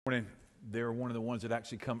Morning, they're one of the ones that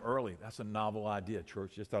actually come early. That's a novel idea,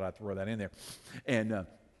 church. Just thought I'd throw that in there. And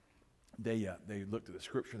they looked at the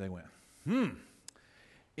scripture. They went,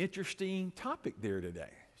 interesting topic there today.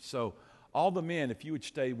 So all the men, if you would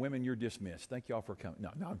stay, women, you're dismissed. Thank y'all for coming. No,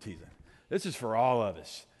 I'm teasing. This is for all of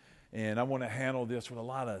us. And I want to handle this with a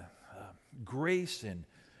lot of grace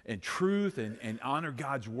and truth and honor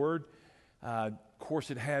God's word. Of course,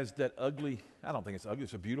 it has that ugly, I don't think it's ugly,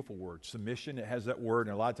 it's a beautiful word, submission. It has that word,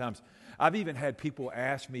 and a lot of times, I've even had people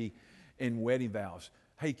ask me in wedding vows,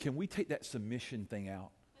 hey, can we take that submission thing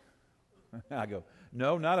out? I go,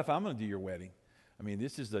 no, not if I'm going to do your wedding. I mean,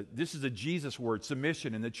 this is a Jesus word,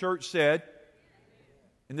 submission. And the church said,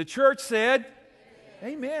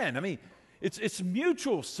 amen. I mean, it's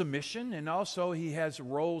mutual submission, and also he has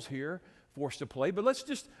roles here for us to play. But let's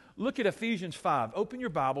just look at Ephesians 5. Open your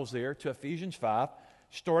Bibles there to Ephesians 5,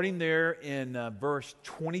 starting there in verse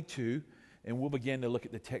 22, and we'll begin to look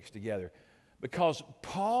at the text together. Because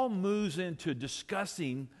Paul moves into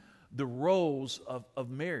discussing the roles of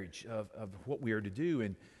marriage, of what we are to do.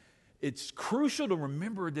 And it's crucial to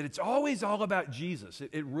remember that it's always all about Jesus.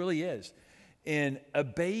 It really is. And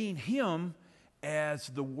obeying Him as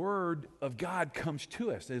the Word of God comes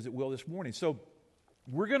to us, as it will this morning. So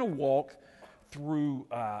we're going to walk through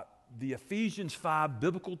the Ephesians 5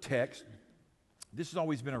 biblical text. This has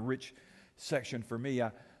always been a rich section for me.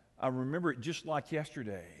 I remember it just like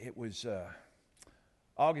yesterday. It was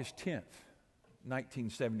August 10th,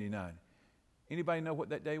 1979. Anybody know what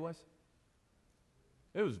that day was?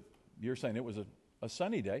 You're saying it was a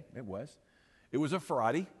sunny day. It was. It was a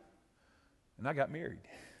Friday, and I got married.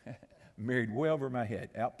 Married way over my head.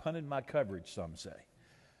 Outpunted my coverage, some say.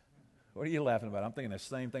 What are you laughing about? I'm thinking the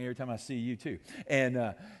same thing every time I see you too.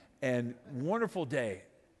 And wonderful day.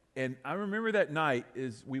 And I remember that night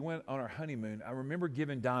as we went on our honeymoon, I remember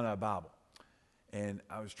giving Donna a Bible. And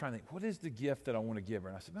I was trying to think, what is the gift that I want to give her?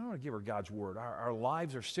 And I said, I want to give her God's Word. Our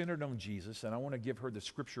lives are centered on Jesus, and I want to give her the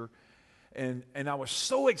Scripture. And I was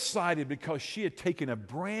so excited because she had taken a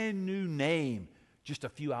brand new name just a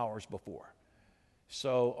few hours before.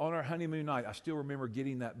 So on our honeymoon night, I still remember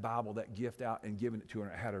getting that Bible, that gift out, and giving it to her,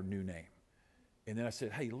 and it had her new name. And then I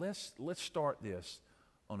said, hey, let's start this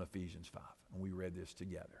on Ephesians 5. And we read this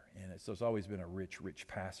together. And it's always been a rich, rich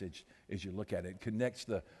passage as you look at it. It connects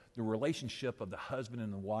the relationship of the husband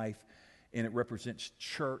and the wife, and it represents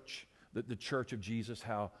church, the church of Jesus,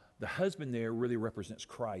 how the husband there really represents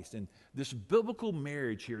Christ. And this biblical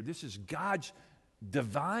marriage here, this is God's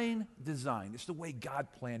divine design. It's the way God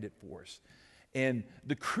planned it for us. And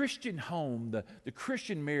the Christian home, the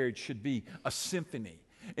Christian marriage should be a symphony.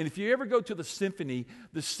 And if you ever go to the symphony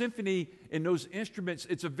in those instruments,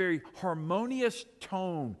 it's a very harmonious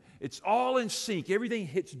tone. It's all in sync. Everything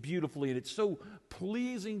hits beautifully, and it's so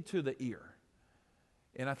pleasing to the ear.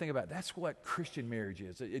 And I think about that's what Christian marriage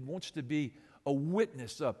is. It wants to be a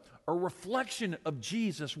witness, a reflection of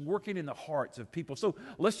Jesus working in the hearts of people. So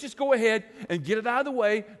let's just go ahead and get it out of the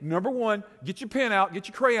way. Number one, get your pen out, get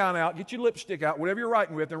your crayon out, get your lipstick out, whatever you're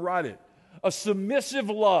writing with, and write it. A submissive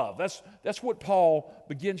love. That's what Paul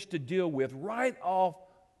begins to deal with right off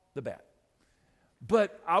the bat.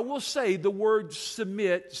 But I will say the word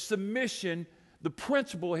submission, the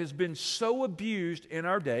principle has been so abused in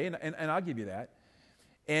our day, and I'll give you that.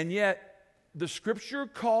 And yet, the Scripture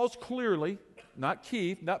calls clearly, not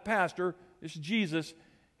Keith, not Pastor, it's Jesus.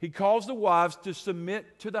 He calls the wives to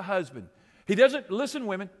submit to the husband. He doesn't, listen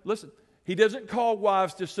women, listen. He doesn't call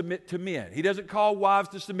wives to submit to men. He doesn't call wives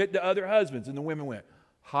to submit to other husbands. And the women went,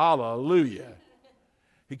 hallelujah.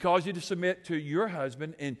 He calls you to submit to your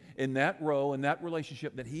husband in that role, in that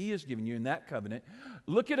relationship that he has given you, in that covenant.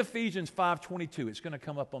 Look at Ephesians 5:22. It's going to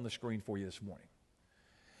come up on the screen for you this morning.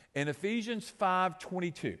 In Ephesians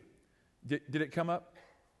 5:22, did it come up?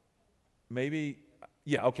 Maybe,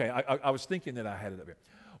 yeah, okay. I was thinking that I had it up here.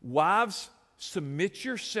 Wives, submit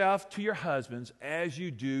yourself to your husbands as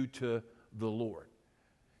you do to the Lord.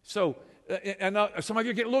 So, and some of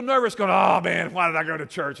you get a little nervous going, oh man, why did I go to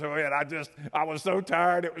church? Oh man, I was so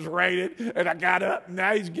tired, it was raining, and I got up, and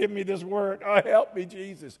now he's giving me this word. Oh, help me,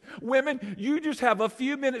 Jesus. Women, you just have a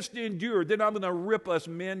few minutes to endure, then I'm going to rip us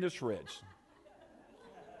men to shreds.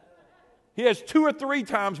 He has 2 or 3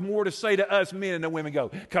 times more to say to us men, and the women go,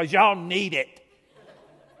 because y'all need it.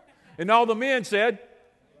 And all the men said,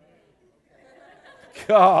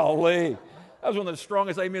 golly. That was one of the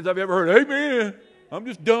strongest amens I've ever heard. Amen. I'm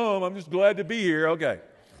just dumb. I'm just glad to be here. Okay.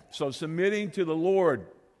 So submitting to the Lord.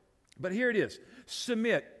 But here it is.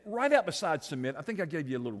 Submit. Right out beside submit, I think I gave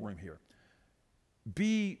you a little room here.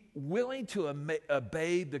 Be willing to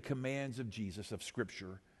obey the commands of Jesus, of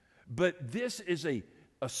Scripture. But this is a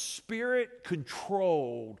a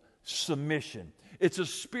spirit-controlled submission. It's a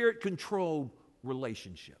spirit-controlled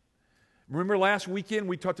relationship. Remember last weekend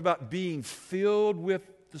we talked about being filled with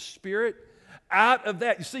the Spirit? Out of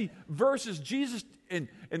that, you see, verses, Jesus and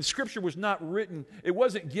Scripture was not written, it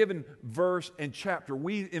wasn't given verse and chapter.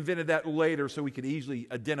 We invented that later so we could easily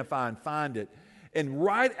identify and find it. And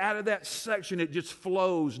right out of that section, it just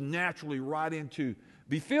flows naturally right into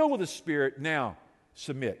be filled with the Spirit, now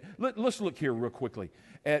submit. Let's look here real quickly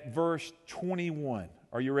at verse 21.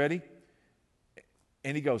 Are you ready?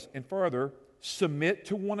 And he goes, and further, submit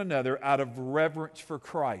to one another out of reverence for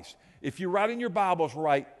Christ. If you write in your Bibles,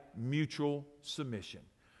 write mutual submission.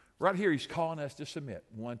 Right here, he's calling us to submit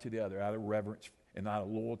one to the other out of reverence and out of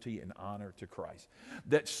loyalty and honor to Christ.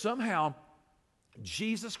 That somehow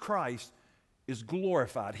Jesus Christ is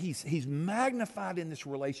glorified. He's magnified in this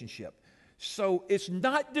relationship. So it's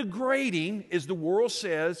not degrading, as the world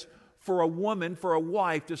says, for a woman, for a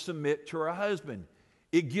wife to submit to her husband.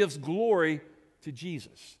 It gives glory to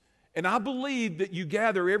Jesus. And I believe that you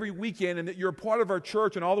gather every weekend and that you're a part of our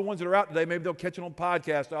church, and all the ones that are out today, maybe they'll catch it on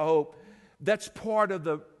podcast, I hope. That's part of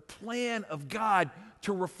the plan of God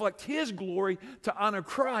to reflect His glory, to honor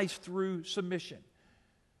Christ through submission.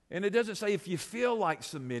 And it doesn't say if you feel like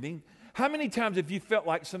submitting. How many times have you felt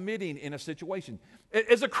like submitting in a situation?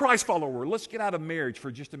 As a Christ follower, let's get out of marriage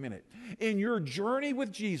for just a minute. In your journey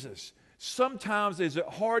with Jesus, sometimes is it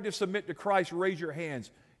hard to submit to Christ? Raise your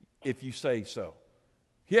hands if you say so.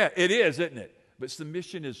 Yeah, it is, isn't it? But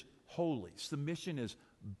submission is holy. Submission is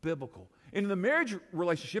biblical. In the marriage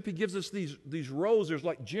relationship, he gives us these roles. There's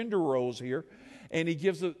like gender roles here. And he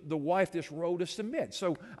gives the wife this role to submit.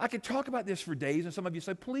 So I could talk about this for days, and some of you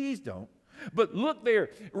say, please don't. But look there,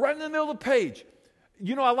 right in the middle of the page.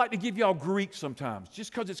 You know, I like to give y'all Greek sometimes,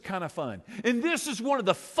 just because it's kind of fun. And this is one of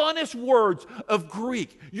the funnest words of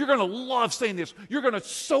Greek. You're going to love saying this. You're going to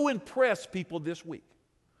so impress people this week.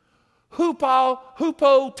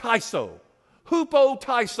 Hupotasso.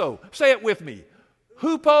 Hupotasso. Say it with me.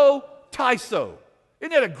 Hupotasso.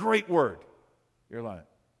 Isn't that a great word? You're like,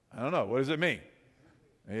 I don't know. What does it mean?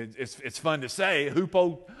 It's fun to say,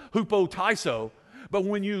 hupotasso. But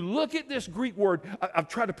when you look at this Greek word, I've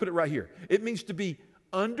tried to put it right here. It means to be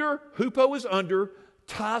under. Hupo is under.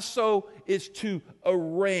 Tasso is to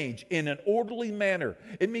arrange in an orderly manner.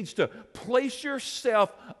 It means to place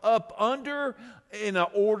yourself up under in an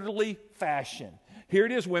orderly fashion. Here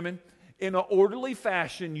it is, women. In an orderly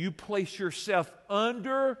fashion, you place yourself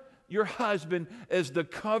under your husband as the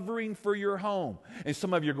covering for your home. And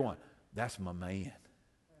some of you are going, that's my man.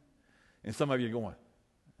 And some of you are going,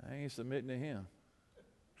 I ain't submitting to him.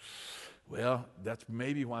 Well, that's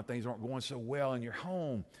maybe why things aren't going so well in your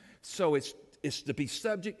home. So it's to be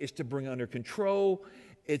subject, it's to bring under control.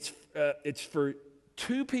 It's for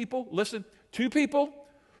two people, listen, two people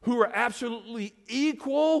who are absolutely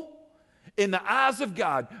equal in the eyes of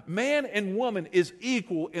God. Man and woman is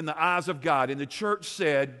equal in the eyes of God. And the church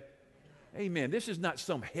said, amen. This is not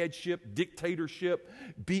some headship, dictatorship,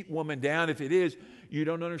 beat woman down. If it is, you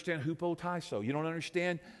don't understand hupotasso. You don't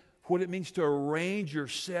understand what it means to arrange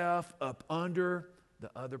yourself up under the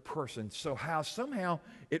other person. So somehow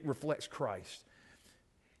it reflects Christ.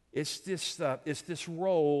 It's this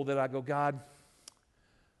role that I go, God,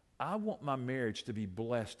 I want my marriage to be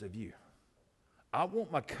blessed of you. I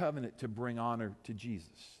want my covenant to bring honor to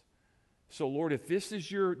Jesus. So Lord, if this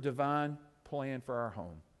is your divine plan for our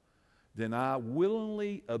home, then I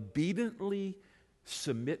willingly, obediently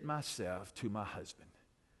submit myself to my husband.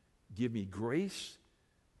 Give me grace,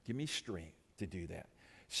 give me strength to do that.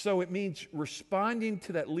 So it means responding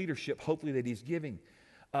to that leadership, hopefully, that he's giving.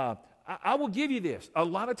 I will give you this. A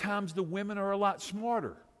lot of times the women are a lot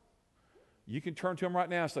smarter. You can turn to them right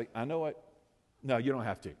now and say, I know it. No, you don't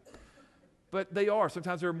have to. But they are.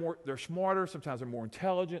 Sometimes they're smarter. Sometimes they're more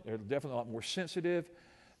intelligent. They're definitely a lot more sensitive.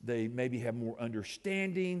 They maybe have more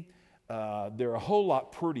understanding. They're a whole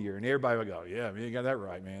lot prettier. And everybody will go, yeah, man, you got that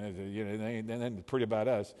right, man. You know, they ain't pretty about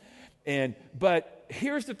us. But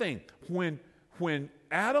here's the thing. When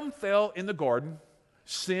Adam fell in the garden,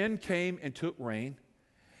 sin came and took reign.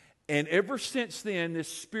 And ever since then, this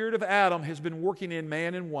spirit of Adam has been working in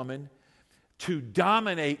man and woman to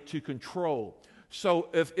dominate, to control. So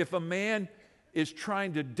if a man is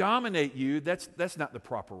trying to dominate you, that's not the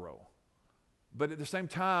proper role. But at the same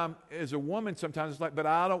time, as a woman, sometimes it's like, but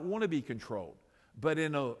I don't want to be controlled. But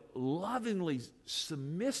in a lovingly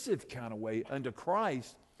submissive kind of way unto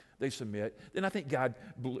Christ, they submit. Then I think God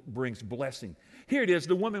brings blessing. Here it is.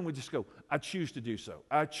 The woman would just go, I choose to do so.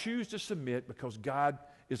 I choose to submit because God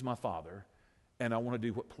is my Father, and I want to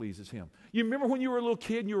do what pleases Him. You remember when you were a little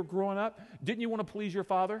kid and you were growing up? Didn't you want to please your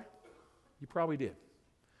father? You probably did.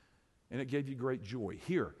 and it gave you great joy.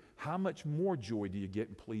 Here, how much more joy do you get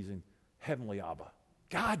in pleasing Heavenly Abba?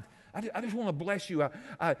 God, I just want to bless you.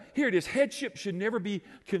 Here it is. Headship should never be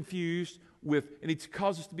confused with, and it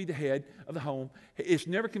causes us to be the head of the home. It's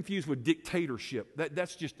never confused with dictatorship.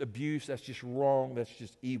 That's just abuse. That's just wrong. That's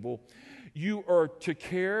just evil. You are to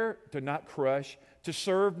care, to not crush, to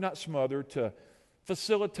serve, not smother, to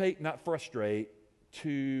facilitate, not frustrate,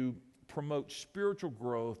 to promote spiritual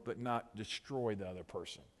growth, but not destroy the other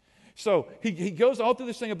person. So he goes all through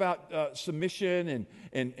this thing about submission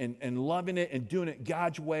and loving it and doing it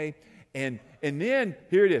God's way. And then,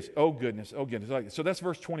 here it is. Oh, goodness. So that's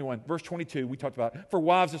verse 21. Verse 22, we talked about. For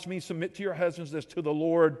wives, this means submit to your husbands as to the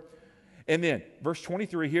Lord. And then, verse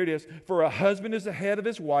 23, here it is. For a husband is the head of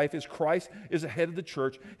his wife, as Christ is the head of the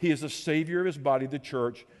church. He is the Savior of his body, the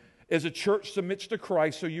church. As a church submits to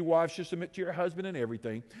Christ, so you wives should submit to your husband in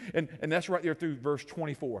everything. And that's right there through verse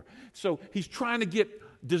 24. So he's trying to get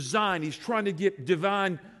design. He's trying to get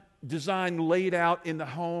divine design laid out in the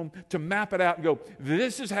home to map it out and go,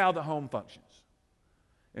 this is how the home functions.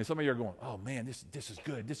 And some of you are going, oh man, this is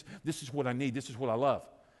good. This is what I need. This is what I love.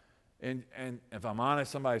 And if I'm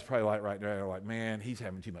honest, somebody's probably like right there, like, man, he's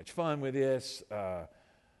having too much fun with this. I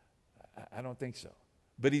don't think so.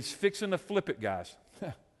 But he's fixing to flip it, guys.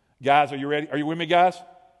 Guys, are you ready? Are you with me, guys?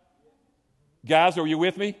 Guys, are you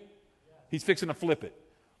with me? He's fixing to flip it.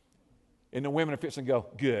 And the women are fixing to go,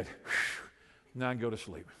 good. Now I can go to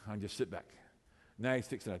sleep. I can just sit back. Now he's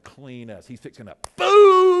fixing to clean us. He's fixing to,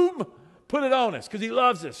 boom, put it on us because he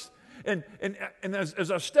loves us. And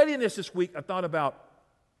as I was studying this week, I thought about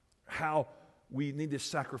how we need this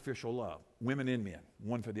sacrificial love. Women and men,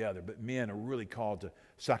 one for the other. But men are really called to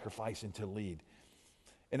sacrifice and to lead.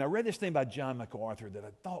 And I read this thing by John MacArthur that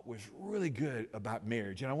I thought was really good about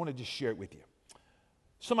marriage, and I want to just share it with you.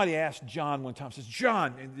 Somebody asked John one time, says,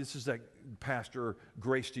 John, and this is that pastor,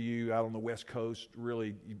 grace to you, out on the West Coast,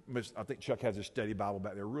 really, I think Chuck has a study Bible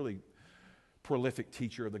back there, really prolific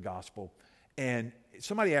teacher of the gospel. And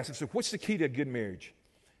somebody asked him, so what's the key to a good marriage?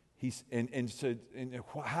 And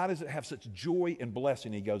how does it have such joy and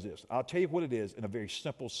blessing? He goes this. I'll tell you what it is in a very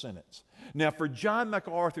simple sentence. Now, for John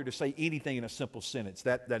MacArthur to say anything in a simple sentence,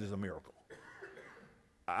 that is a miracle.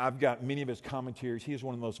 I've got many of his commentaries. He is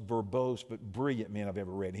one of the most verbose but brilliant men I've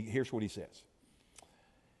ever read. Here's what he says.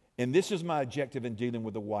 And this is my objective in dealing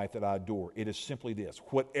with the wife that I adore. It is simply this.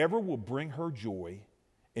 Whatever will bring her joy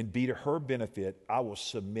and be to her benefit, I will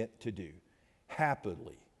submit to do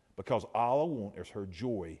happily, because all I want is her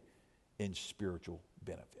joy and spiritual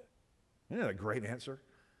benefit. Isn't that a great answer?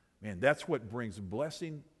 Man, that's what brings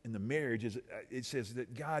blessing in the marriage. Is it says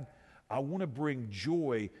that, God, I want to bring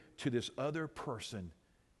joy to this other person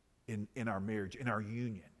in our marriage, in our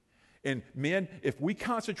union. And men, if we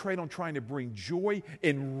concentrate on trying to bring joy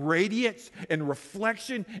and radiance and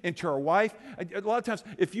reflection into our wife, a lot of times,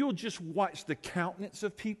 if you'll just watch the countenance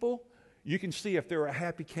of people, you can see if they're a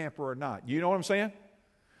happy camper or not. You know what I'm saying?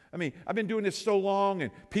 I mean, I've been doing this so long,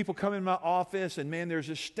 and people come in my office, and man, there's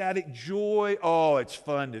a static joy. Oh, it's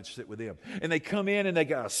fun to sit with them. And they come in, and they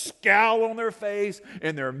got a scowl on their face,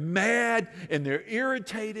 and they're mad, and they're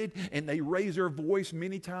irritated, and they raise their voice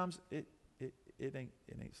many times. It ain't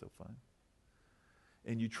so fun.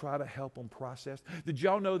 And you try to help them process. Did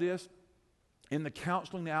y'all know this? In the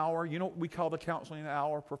counseling hour, you know what we call the counseling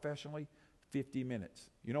hour professionally? 50 minutes.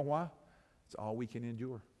 You know why? It's all we can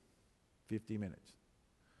endure. 50 minutes.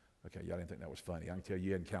 Okay, y'all didn't think that was funny. I can tell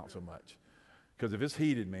you hadn't counseled much. Because if it's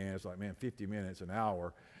heated, man, it's like, man, 50 minutes, an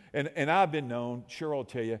hour. And I've been known, Cheryl will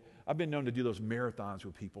tell you, I've been known to do those marathons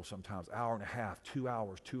with people sometimes, hour and a half, 2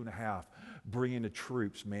 hours, 2.5, bringing the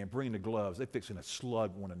troops, man, bringing the gloves. They're fixing to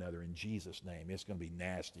slug one another in Jesus' name. It's going to be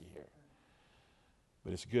nasty here.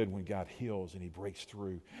 But it's good when God heals and he breaks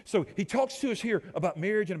through. So he talks to us here about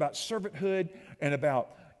marriage and about servanthood and about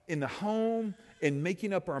in the home and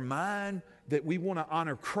making up our mind that we want to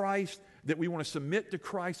honor Christ, that we want to submit to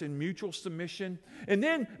Christ in mutual submission. And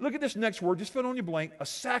then, look at this next word, just fill in your blank, a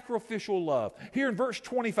sacrificial love. Here in verse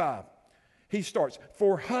 25, he starts,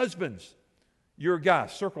 for husbands, you're a guy,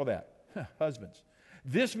 circle that, husbands.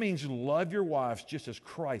 This means love your wives just as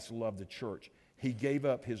Christ loved the church. He gave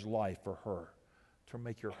up his life for her to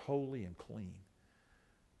make her holy and clean.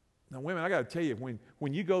 Now, women, I got to tell you,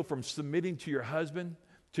 when you go from submitting to your husband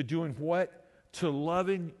to doing what? To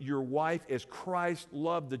loving your wife as Christ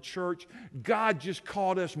loved the church. God just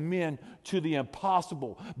called us men to the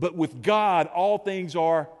impossible. But with God, all things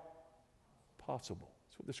are possible.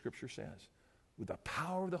 That's what the Scripture says. With the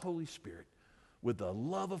power of the Holy Spirit, with the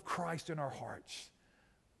love of Christ in our hearts,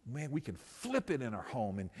 man, we can flip it in our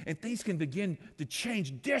home, and things can begin to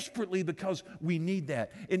change desperately because we need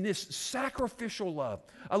that. In this sacrificial love,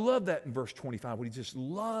 I love that in verse 25, when he just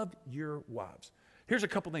love your wives. Here's a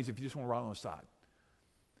couple things if you just want to write on the side.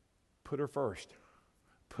 Put her first.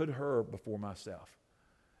 Put her before myself.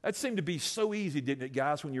 That seemed to be so easy, didn't it,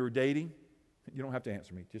 guys, when you were dating? You don't have to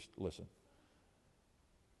answer me. Just listen.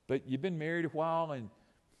 But you've been married a while, and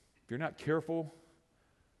if you're not careful,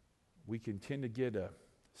 we can tend to get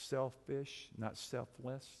selfish, not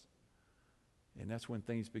selfless. And that's when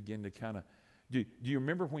things begin to kind of... Do you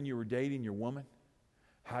remember when you were dating your woman?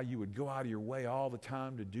 How you would go out of your way all the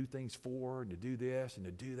time to do things for her, and to do this and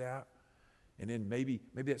to do that. And then maybe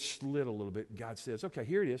that slid a little bit, and God says, okay,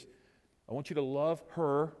 here it is. I want you to love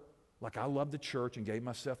her like I love the church and gave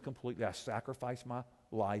myself completely. I sacrificed my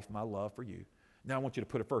life, my love for you. Now I want you to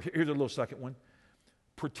put her first. Here's a little second one.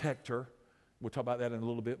 Protect her. We'll talk about that in a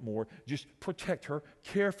little bit more. Just protect her.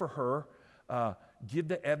 Care for her. Give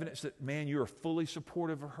the evidence that, man, you are fully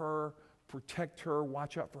supportive of her. Protect her.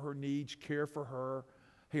 Watch out for her needs. Care for her.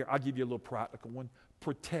 Here, I'll give you a little practical one.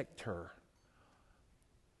 Protect her.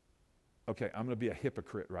 Okay, I'm going to be a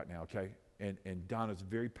hypocrite right now, okay? And Donna's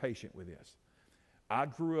very patient with this. I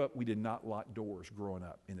grew up, we did not lock doors growing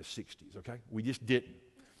up in the 60s, okay? We just didn't.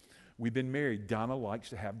 We've been married. Donna likes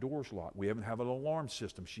to have doors locked. We haven't have an alarm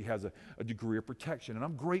system. She has a degree of protection, and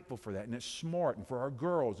I'm grateful for that, and it's smart, and for our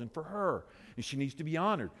girls, and for her, and she needs to be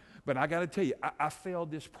honored. But I got to tell you, I failed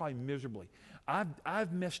this probably miserably.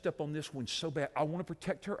 I've messed up on this one so bad. I want to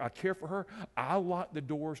protect her. I care for her. I lock the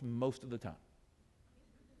doors most of the time.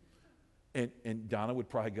 And Donna would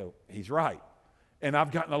probably go, he's right. And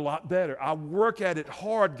I've gotten a lot better. I work at it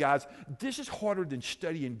hard, guys. This is harder than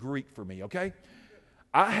studying Greek for me, okay?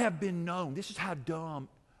 I have been known. This is how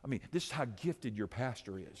this is how gifted your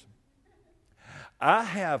pastor is. I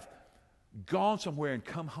have gone somewhere and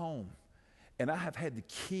come home, and I have had the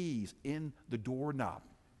keys in the doorknob.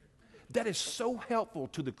 That is so helpful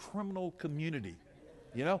to the criminal community.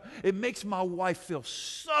 You know, it makes my wife feel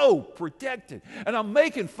so protected. And I'm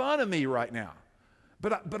making fun of me right now.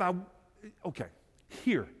 Okay,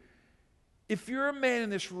 here. If you're a man in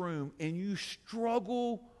this room and you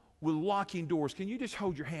struggle with locking doors, can you just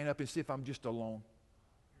hold your hand up and see if I'm just alone?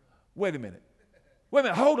 Wait a minute,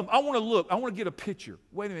 hold them. I want to look. I want to get a picture.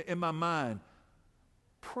 Wait a minute, in my mind.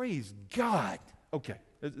 Praise God. Okay,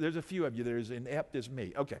 there's a few of you that are as inept as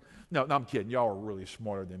me. Okay, no, I'm kidding. Y'all are really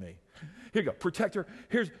smarter than me. Here you go. Protect her.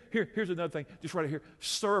 Here's another thing. Just right here.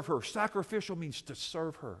 Serve her. Sacrificial means to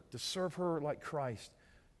serve her. To serve her like Christ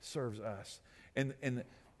serves us. And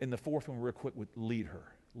the fourth one, real quick, would lead her.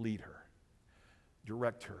 Lead her.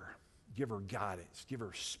 Direct her. Give her guidance. Give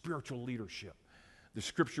her spiritual leadership. The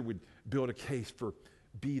scripture would build a case for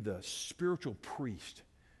be the spiritual priest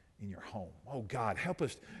in your home. Oh, God, help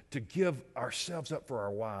us to give ourselves up for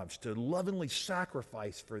our wives, to lovingly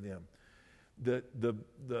sacrifice for them.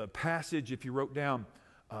 The passage, if you wrote down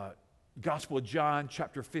Gospel of John,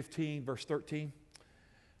 chapter 15, verse 13,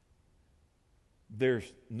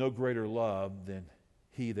 there's no greater love than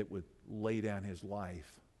he that would lay down his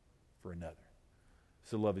life for another.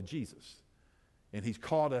 It's the love of Jesus. And he's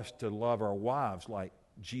called us to love our wives like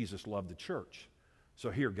Jesus loved the church.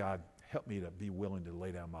 So here, God, help me to be willing to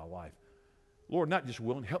lay down my life. Lord, not just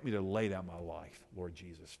willing, help me to lay down my life, Lord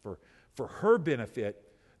Jesus, for her benefit,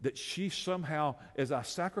 that she somehow, as I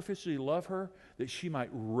sacrificially love her, that she might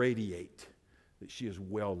radiate, that she is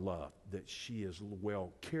well loved, that she is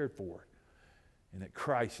well cared for, and that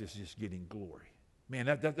Christ is just getting glory. Man,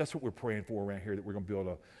 that's what we're praying for around here, that we're going to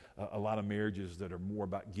build a lot of marriages that are more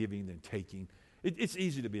about giving than taking. It's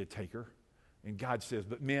easy to be a taker, and God says,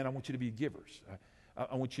 but man, I want you to be givers.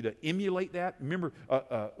 I want you to emulate that. Remember,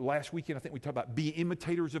 last weekend, I think we talked about be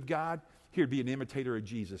imitators of God. Here, be an imitator of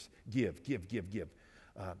Jesus. Give.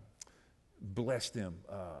 Bless them.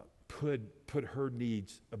 Put her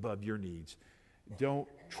needs above your needs. Don't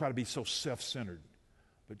try to be so self-centered,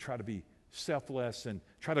 but try to be selfless and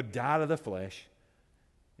try to die to the flesh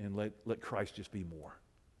and let Christ just be more.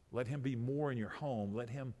 Let him be more in your home. Let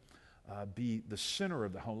him be the center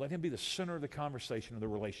of the home. Let him be the center of the conversation, of the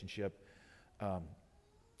relationship.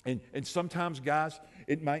 And sometimes, guys,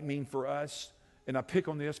 it might mean for us, and I pick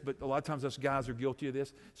on this, but a lot of times us guys are guilty of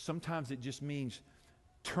this. Sometimes it just means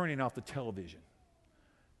turning off the television,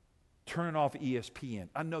 turning off ESPN.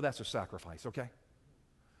 I know that's a sacrifice, okay?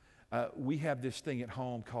 We have this thing at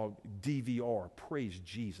home called DVR, praise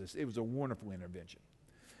Jesus. It was a wonderful intervention.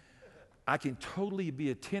 I can totally be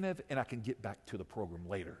attentive, and I can get back to the program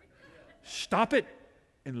later. Stop it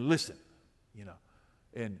and listen,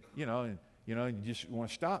 and You know, you just want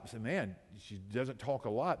to stop and say, man, she doesn't talk a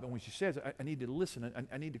lot, but when she says, I need to listen.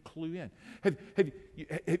 I need to clue in. Have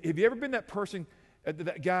you ever been that person,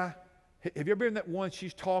 that guy? Have you ever been that one,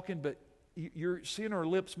 she's talking, but you're seeing her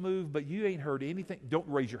lips move, but you ain't heard anything? Don't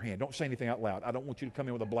raise your hand. Don't say anything out loud. I don't want you to come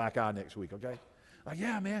in with a black eye next week, okay? Like,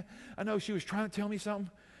 yeah, man, I know she was trying to tell me something,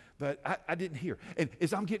 but I didn't hear. And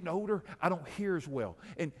as I'm getting older, I don't hear as well.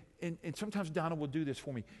 And sometimes Donna will do this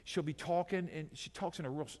for me. She'll be talking, and she talks in a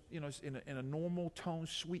real, in a normal tone,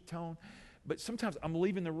 sweet tone. But sometimes I'm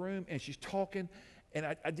leaving the room, and she's talking, and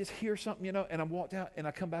I just hear something, and I'm walked out, and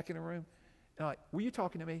I come back in the room, and I'm like, were you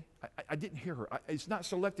talking to me? I didn't hear her. It's not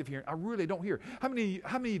selective hearing. I really don't hear. How many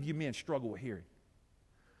of you men struggle with hearing?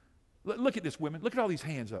 Look at this, women. Look at all these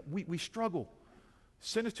hands up. We struggle.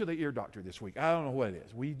 Send us to the ear doctor this week. I don't know what it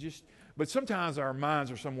is. But sometimes our minds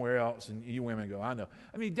are somewhere else, and you women go, I know.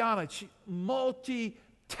 I mean, Donna, she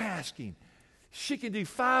multitasking. She can do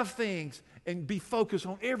 5 things and be focused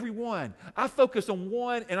on every one. I focus on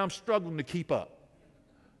one, and I'm struggling to keep up.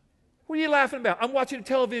 What are you laughing about? I'm watching a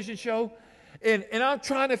television show, and I'm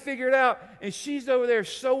trying to figure it out, and she's over there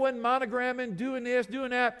sewing, monogramming, doing this, doing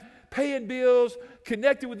that, paying bills,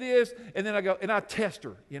 connected with this, and then I go, and I test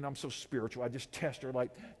her. I'm so spiritual. I just test her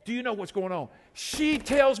like, do you know what's going on? She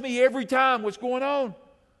tells me every time what's going on.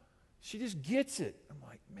 She just gets it. I'm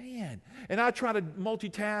like, man. And I try to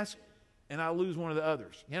multitask, and I lose one of the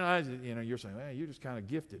others. You're saying, hey, you're just kind of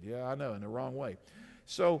gifted. Yeah, I know, in the wrong way.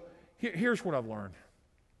 So here's what I've learned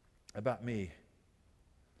about me.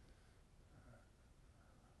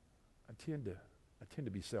 I tend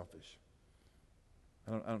to be selfish.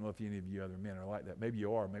 I don't know if any of you other men are like that. Maybe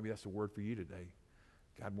you are. Maybe that's the word for you today.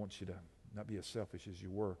 God wants you to not be as selfish as you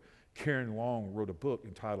were. Karen Long wrote a book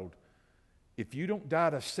entitled, If You Don't Die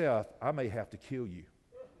to Self, I May Have to Kill You.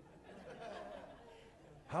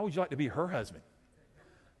 How would you like to be her husband?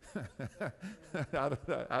 I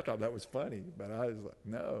thought that was funny, but I was like,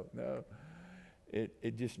 no.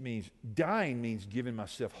 It just means, dying means giving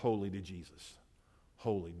myself wholly to Jesus.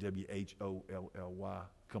 Wholly, W-H-O-L-L-Y.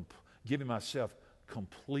 Giving myself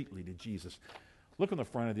completely to Jesus. Look on the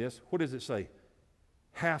front of this. What does it say?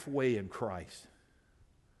 Halfway in Christ.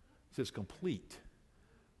 It says complete.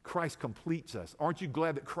 Christ completes us. Aren't you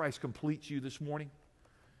glad that Christ completes you this morning?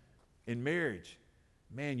 In marriage,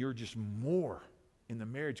 man, you're just more in the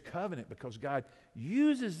marriage covenant because God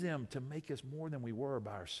uses them to make us more than we were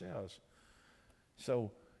by ourselves.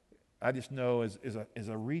 So I just know as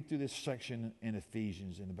I read through this section in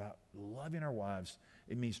Ephesians and about loving our wives,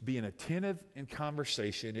 it means being attentive in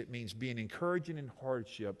conversation. It means being encouraging in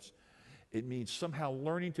hardships. It means somehow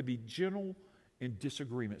learning to be gentle in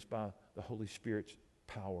disagreements by the Holy Spirit's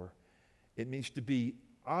power. It means to be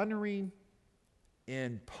honoring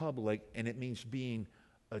in public, and it means being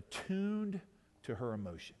attuned to her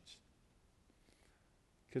emotions.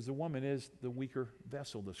 Because the woman is the weaker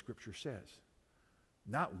vessel, the Scripture says.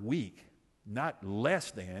 Not weak, not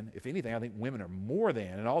less than. If anything, I think women are more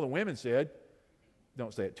than. And all the women said,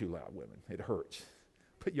 don't say it too loud, women. It hurts.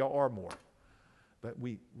 But y'all are more. But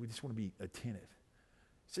we just want to be attentive.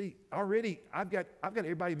 See, already I've got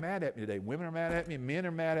everybody mad at me today. Women are mad at me. Men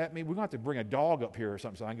are mad at me. We're going to have to bring a dog up here or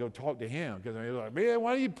something so I can go talk to him. Because they're like, man,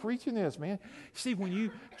 why are you preaching this, man? See, when you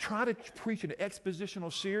try to preach an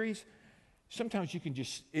expositional series, sometimes you can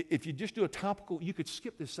just, if you just do a topical, you could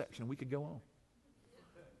skip this section and we could go on.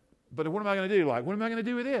 But what am I going to do? Like, what am I going to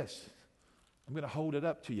do with this? I'm going to hold it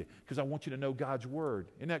up to you because I want you to know God's word.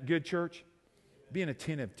 Isn't that good, church? Being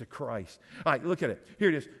attentive to Christ. All right, look at it. Here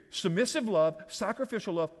it is. Submissive love,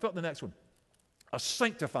 sacrificial love. Fill in the next one. A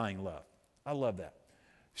sanctifying love. I love that.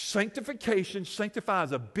 Sanctification, sanctify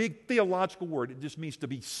is a big theological word. It just means to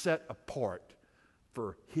be set apart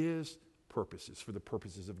for His purposes, for the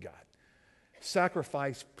purposes of God.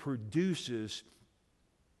 Sacrifice produces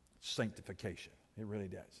sanctification. It really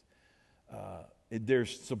does.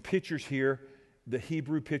 There's some pictures here. The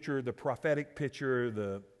Hebrew picture, the prophetic picture,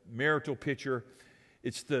 the marital picture.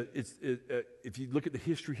 If you look at the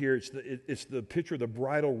history here, it's the picture of the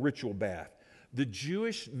bridal ritual bath. The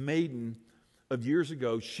Jewish maiden of years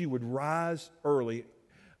ago, she would rise early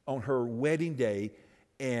on her wedding day,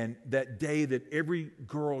 and that day that every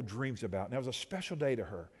girl dreams about. And that was a special day to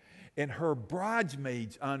her. And her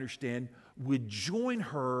bridesmaids, I understand, would join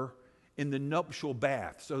her in the nuptial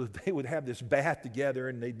bath. So that they would have this bath together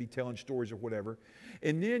and they'd be telling stories or whatever.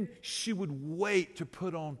 And then she would wait to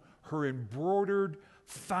put on her embroidered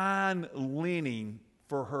fine linen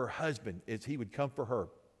for her husband as he would come for her.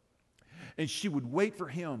 And she would wait for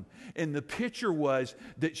him. And the picture was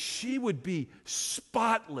that she would be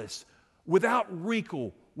spotless, without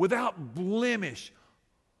wrinkle, without blemish,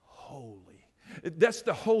 holy. That's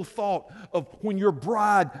the whole thought of when your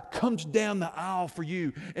bride comes down the aisle for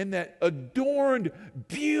you in that adorned,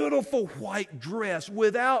 beautiful white dress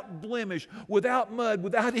without blemish, without mud,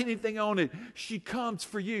 without anything on it. She comes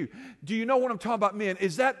for you. Do you know what I'm talking about, men?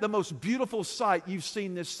 Is that the most beautiful sight you've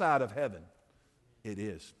seen this side of heaven? It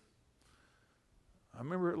is. I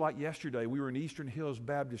remember it like yesterday. We were in Eastern Hills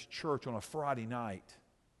Baptist Church on a Friday night.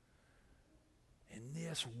 And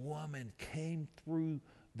this woman came through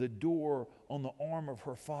the door on the arm of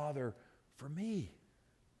her father for me.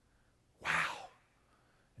 Wow.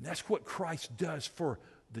 And that's what Christ does for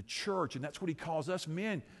the church. And that's what he calls us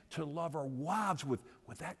men to love our wives with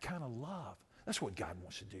that kind of love. That's what God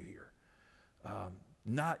wants to do here.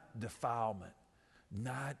 Not defilement,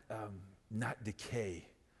 not decay,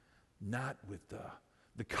 not with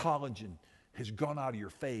the collagen has gone out of your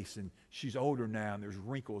face and she's older now and there's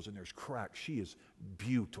wrinkles and there's cracks. She is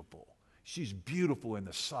beautiful. She's beautiful in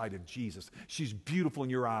the sight of Jesus. She's beautiful in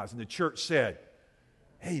your eyes. And the church said,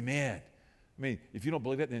 amen. I mean, if you don't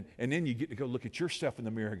believe that, and then you get to go look at yourself in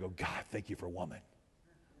the mirror and go, God, thank you for a woman.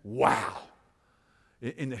 Wow.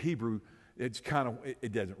 In the Hebrew, it's kind of,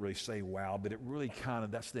 it doesn't really say wow, but it really kind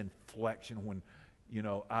of, that's the inflection when,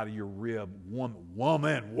 out of your rib,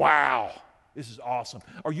 woman, wow. This is awesome.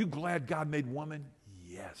 Are you glad God made woman?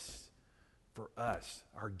 Yes. For us,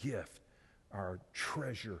 our gift, our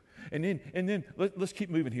treasure. And then let's keep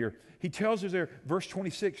moving here. He tells us there, verse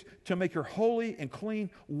 26, to make her holy and clean,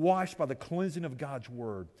 washed by the cleansing of God's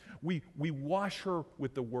word. We wash her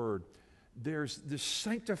with the word. There's this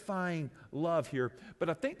sanctifying love here, but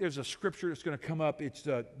I think there's a scripture that's going to come up. It's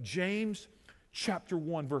James chapter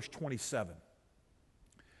 1, verse 27.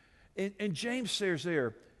 And James says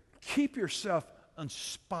there, keep yourself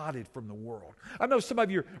unspotted from the world. I know some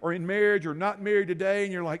of you are in marriage or not married today,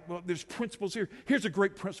 and you're like, well, there's principles here. Here's a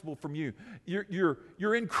great principle from you.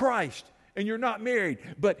 You're in Christ, and you're not married.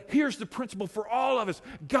 But here's the principle for all of us.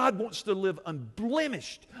 God wants to live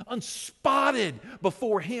unblemished, unspotted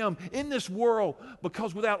before Him in this world,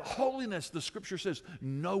 because without holiness, the Scripture says,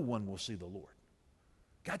 no one will see the Lord.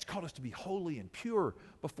 God's called us to be holy and pure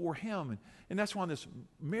before Him. And that's why this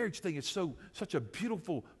marriage thing is such a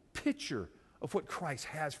beautiful picture of what Christ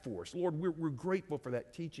has for us. Lord, we're grateful for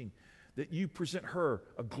that teaching, that you present her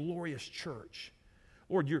a glorious church.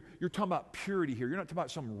 Lord, you're talking about purity here. You're not talking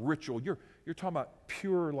about some ritual. You're talking about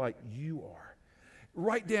pure like you are.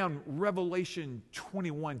 Write down Revelation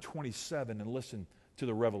 21:27 and listen to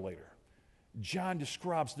the Revelator. John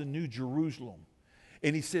describes the New Jerusalem,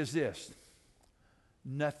 and he says this,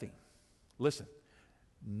 nothing, listen,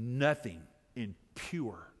 nothing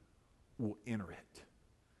impure will enter it.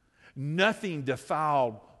 Nothing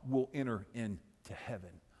defiled will enter into heaven.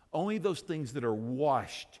 Only those things that are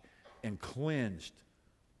washed and cleansed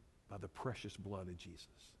by the precious blood of Jesus.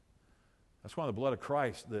 That's why the blood of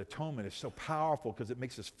Christ, the atonement, is so powerful, because it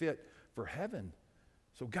makes us fit for heaven.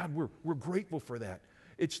 So God, we're grateful for that.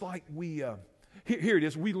 It's like here it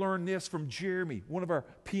is. We learned this from Jeremy, one of our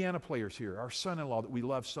piano players here, our son-in-law that we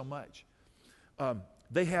love so much.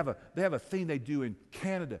 They have a thing they do in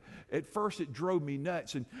Canada. At first, it drove me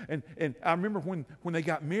nuts. And I remember when they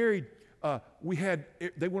got married,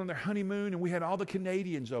 they went on their honeymoon, and we had all the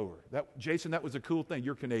Canadians over. Jason, that was a cool thing.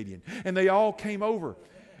 You're Canadian. And they all came over.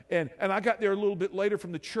 And I got there a little bit later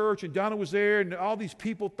from the church, and Donna was there, and all these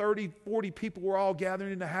people, 30, 40 people, were all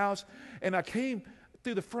gathering in the house. And I came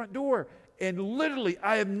through the front door, and literally,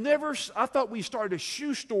 I thought we started a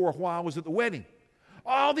shoe store while I was at the wedding.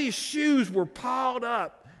 All these shoes were piled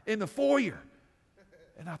up in the foyer.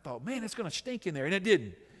 And I thought, man, it's going to stink in there. And it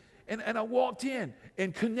didn't. And I walked in.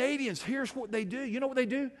 And Canadians, here's what they do. You know what they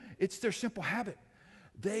do? It's their simple habit.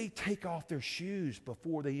 They take off their shoes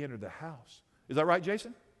before they enter the house. Is that right,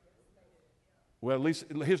 Jason? Well, at least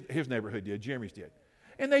his neighborhood did. Jeremy's did.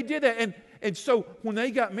 And they did that. And so when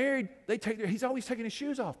they got married, he's always taking his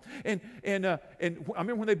shoes off. And I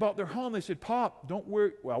remember when they bought their home, they said, Pop, don't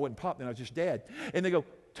wear, well, I wasn't Pop then, I was just Dad. And they go,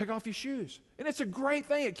 take off your shoes. And it's a great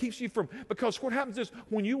thing. It keeps you from, because what happens is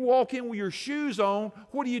when you walk in with your shoes on,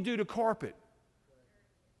 what do you do to carpet?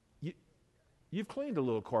 You've cleaned a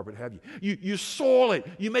little carpet, have you? You soil it.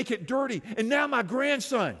 You make it dirty. And now my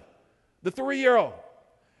grandson, the 3-year-old,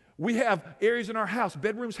 we have areas in our house,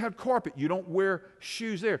 bedrooms have carpet. You don't wear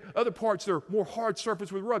shoes there. Other parts, they're more hard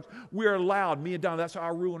surface with rugs. We're allowed, me and Donna, that's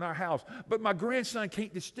our rule in our house. But my grandson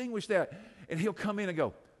can't distinguish that. And he'll come in and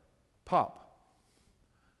go, Pop,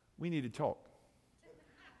 we need to talk.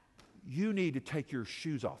 You need to take your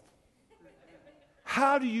shoes off.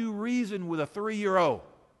 How do you reason with a 3-year-old?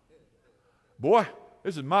 Boy,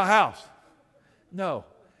 this is my house. No,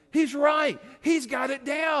 he's right. He's got it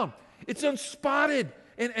down. It's unspotted.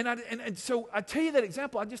 And so I tell you that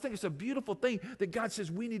example, I just think it's a beautiful thing that God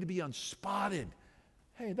says we need to be unspotted.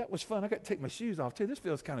 Hey, that was fun. I got to take my shoes off too. This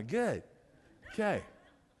feels kind of good. Okay.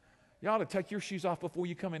 You ought to take your shoes off before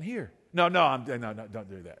you come in here. No, don't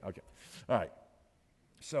do that. Okay. All right.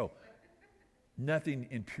 So, nothing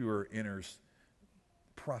impure enters.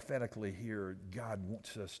 Prophetically here, God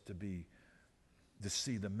wants us to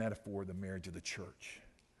see the metaphor of the marriage of the church.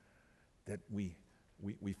 That we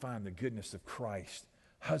find the goodness of Christ.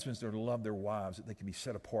 Husbands that are to love their wives, that they can be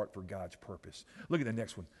set apart for God's purpose. Look at the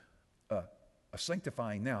next one. A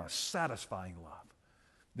sanctifying now, a satisfying love.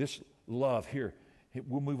 This love here,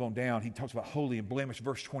 we'll move on down. He talks about holy and blemished,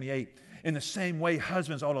 verse 28. In the same way,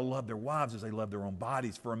 husbands ought to love their wives as they love their own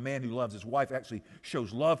bodies. For a man who loves his wife actually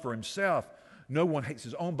shows love for himself. No one hates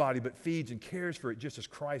his own body, but feeds and cares for it just as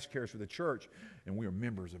Christ cares for the church, and we are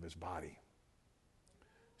members of his body.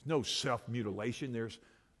 There's no self-mutilation.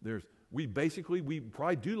 We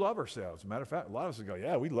probably do love ourselves. As a matter of fact, a lot of us go,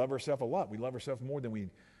 yeah, we love ourselves a lot. We love ourselves more than we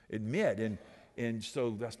admit. And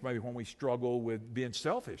so that's maybe when we struggle with being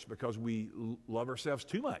selfish, because we love ourselves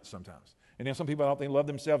too much sometimes. And then some people I don't think love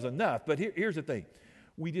themselves enough. But here's the thing.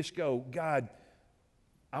 We just go, God,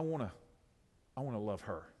 I want to love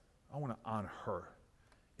her. I want to honor her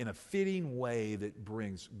in a fitting way that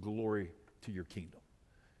brings glory to your kingdom.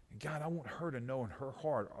 And God, I want her to know in her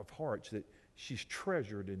heart of hearts that she's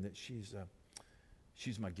treasured and that she's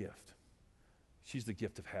my gift. She's the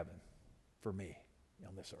gift of heaven for me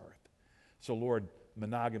on this earth. So, Lord,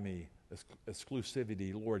 monogamy,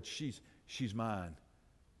 exclusivity, Lord, she's mine.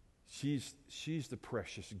 She's the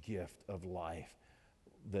precious gift of life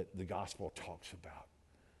that the gospel talks about.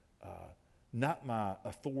 Not my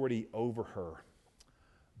authority over her,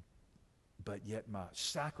 but yet my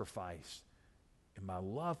sacrifice and my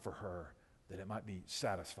love for her, that it might be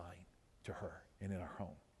satisfying to her and in our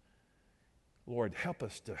home. Lord, help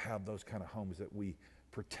us to have those kind of homes that we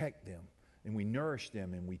protect them and we nourish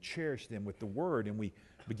them and we cherish them with the word and we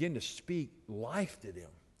begin to speak life to them.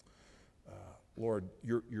 Lord,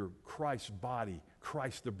 your Christ's body,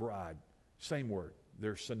 Christ the bride, same word.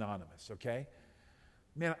 They're synonymous, okay?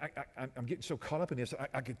 Man, I'm getting so caught up in this.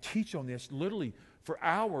 I could teach on this literally for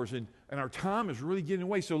hours, and our time is really getting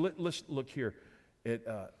away. So let's look here. It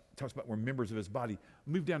talks about we're members of his body.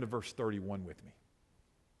 Move down to verse 31 with me.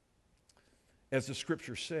 As the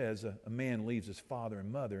scripture says, a man leaves his father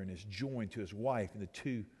and mother and is joined to his wife, and the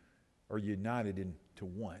two are united into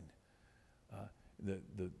one.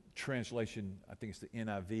 The translation, I think it's the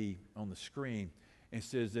NIV on the screen, and it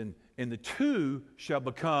says, and the two shall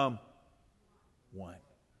become one.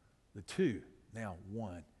 The two, now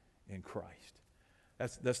one in Christ.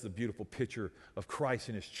 That's the beautiful picture of Christ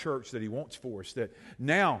and his church that he wants for us. That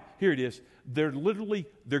now, here it is, they're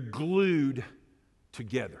glued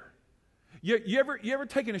together. You ever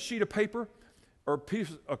taken a sheet of paper or a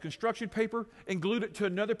piece of construction paper and glued it to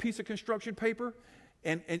another piece of construction paper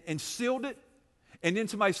and sealed it? And then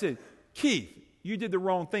somebody said, Keith, you did the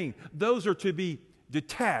wrong thing. Those are to be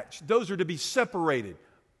detached. Those are to be separated.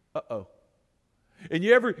 Uh-oh. And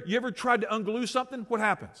you ever tried to unglue something? What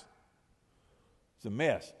happens? It's a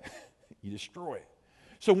mess. You destroy it.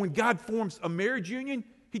 So when God forms a marriage union,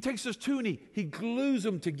 he takes those two and he glues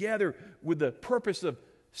them together with the purpose of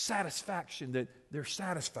satisfaction, that they're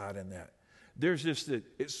satisfied in that. There's this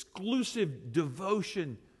exclusive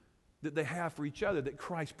devotion that they have for each other that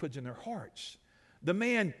Christ puts in their hearts. The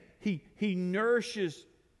man, he nourishes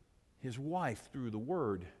his wife through the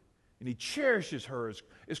word, and he cherishes her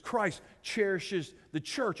as Christ cherishes the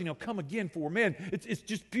church, and he'll come again for her. Man, it's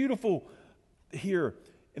just beautiful here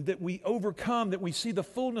that we overcome, that we see the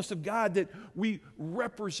fullness of God, that we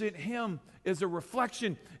represent him as a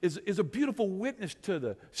reflection, is a beautiful witness to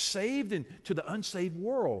the saved and to the unsaved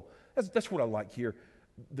world. That's what I like here.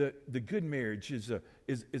 The good marriage is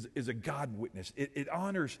a God witness. It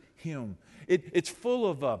honors him. It's full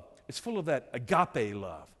of that agape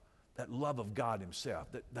love, that love of God himself,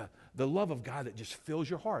 the love of God that just fills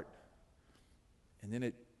your heart. And then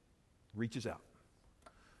it reaches out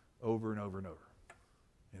over and over and over.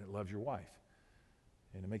 And it loves your wife.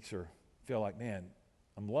 And it makes her feel like, man,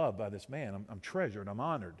 I'm loved by this man. I'm treasured. I'm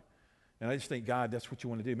honored. And I just think, God, that's what you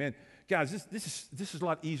want to do. Man, guys, this is a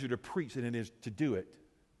lot easier to preach than it is to do it.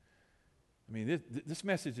 I mean, this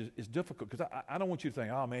message is difficult because I don't want you to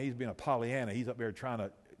think, oh, man, he's being a Pollyanna. He's up there trying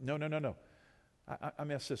to. No. I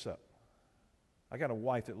messed this up. I got a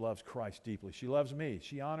wife that loves Christ deeply. She loves me.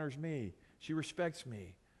 She honors me. She respects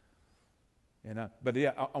me. And but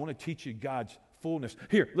yeah, I want to teach you God's fullness.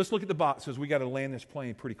 Here, let's look at the box because we got to land this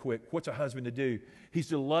plane pretty quick. What's a husband to do? He's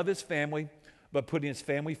to love his family, but putting his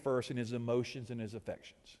family first in his emotions and his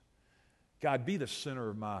affections. God, be the center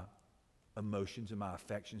of my emotions and my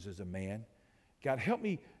affections as a man. God, help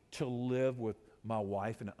me to live with my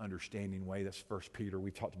wife in an understanding way. That's 1 Peter.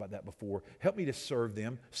 We've talked about that before. Help me to serve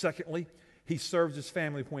them. Secondly, he serves his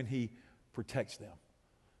family when he protects them.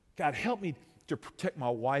 God, help me to protect my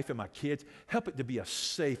wife and my kids. Help it to be a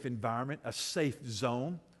safe environment, a safe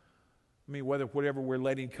zone. I mean, whatever we're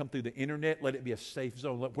letting come through the internet, let it be a safe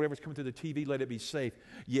zone. Whatever's coming through the TV, let it be safe.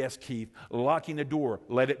 Yes, Keith. Locking the door,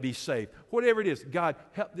 let it be safe. Whatever it is, God,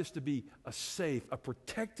 help this to be a safe, a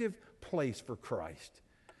protective place for Christ.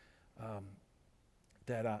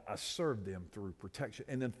 That I serve them through protection.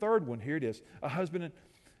 And then third one, here it is. A husband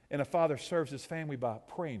and a father serves his family by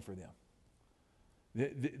praying for them.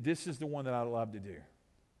 This is the one that I love to do.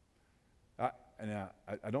 I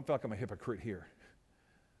don't feel like I'm a hypocrite here.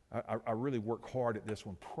 I really work hard at this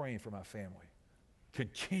one, praying for my family.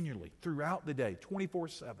 Continually, throughout the day,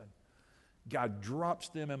 24/7. God drops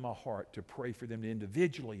them in my heart to pray for them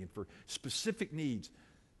individually and for specific needs.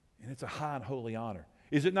 And it's a high and holy honor.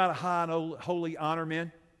 Is it not a high and holy honor,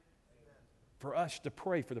 men? For us to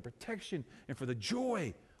pray for the protection and for the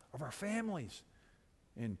joy of our families.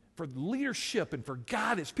 And for leadership and for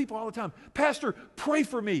guidance. People all the time, Pastor, pray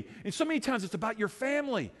for me. And so many times it's about your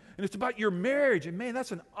family and it's about your marriage. And man,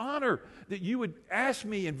 that's an honor that you would ask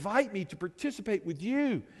me, invite me to participate with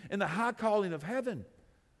you in the high calling of heaven.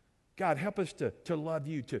 God, help us to love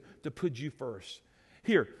you, to put you first.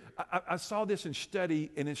 Here, I saw this in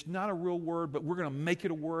study, and it's not a real word, but we're going to make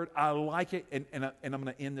it a word. I like it, and I'm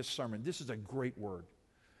going to end this sermon. This is a great word.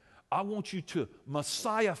 I want you to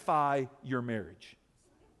Messiahify your marriage.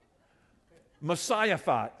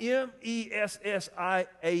 Messiahify,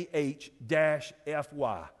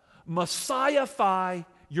 Messiah-FY. Messiahify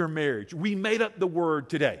your marriage. We made up the word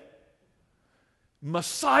today.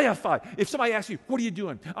 Messiahify. If somebody asks you, what are you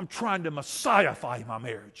doing? I'm trying to Messiahify my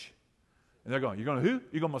marriage. And they're going, you're going to who?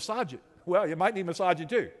 You're going to massage it. Well, you might need massaging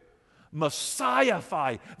too.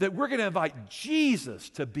 Messiahify, that we're going to invite Jesus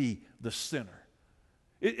to be the center.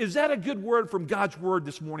 Is that a good word from God's word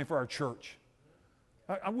this morning for our church?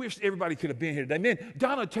 I wish everybody could have been here today. Man,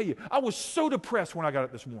 Don, I'll tell you, I was so depressed when I got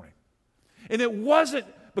up this morning. And it wasn't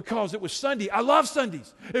because it was Sunday. I love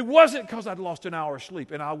Sundays. It wasn't because I'd lost an hour of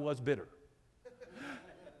sleep, and I was bitter.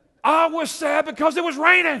 I was sad because it was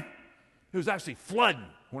raining. It was actually flooding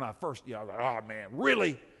when I first, I was like, oh man,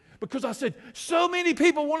 really? Because I said, so many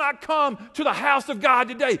people will not come to the house of God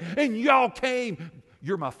today, and y'all came.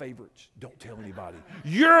 You're my favorites. Don't tell anybody.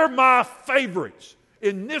 You're my favorites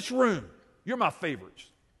in this room. You're my favorites.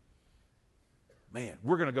 Man,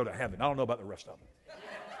 we're going to go to heaven. I don't know about the rest of them.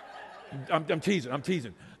 I'm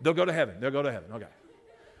teasing. They'll go to heaven. Okay.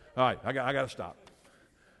 All right, I got to stop.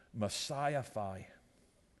 Messiahify.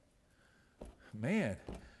 Man,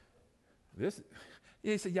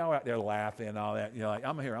 you see y'all out there laughing and all that. You're like,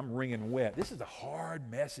 I'm here, I'm wringing wet. This is a hard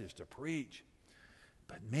message to preach.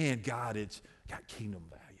 But man, God, it's got kingdom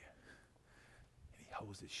value. And he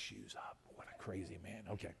holds his shoes up. What a crazy man.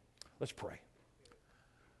 Okay, let's pray.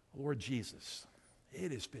 Lord Jesus,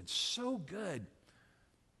 it has been so good.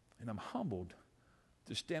 And I'm humbled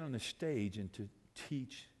to stand on the stage and to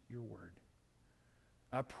teach your word.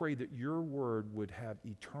 I pray that your word would have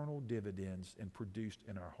eternal dividends and produced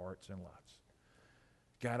in our hearts and lives.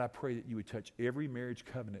 God, I pray that you would touch every marriage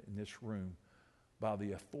covenant in this room by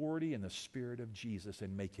the authority and the Spirit of Jesus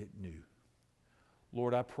and make it new.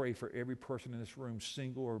 Lord, I pray for every person in this room,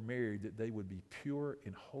 single or married, that they would be pure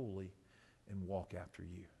and holy and walk after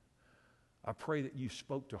you. I pray that you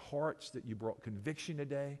spoke to hearts, that you brought conviction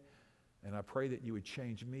today, and I pray that you would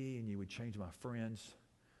change me and you would change my friends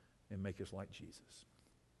and make us like Jesus.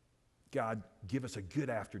 God, give us a good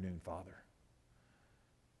afternoon, Father,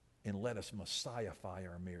 and let us Messiahify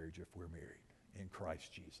our marriage if we're married in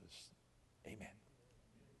Christ Jesus. Amen.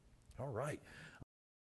 All right.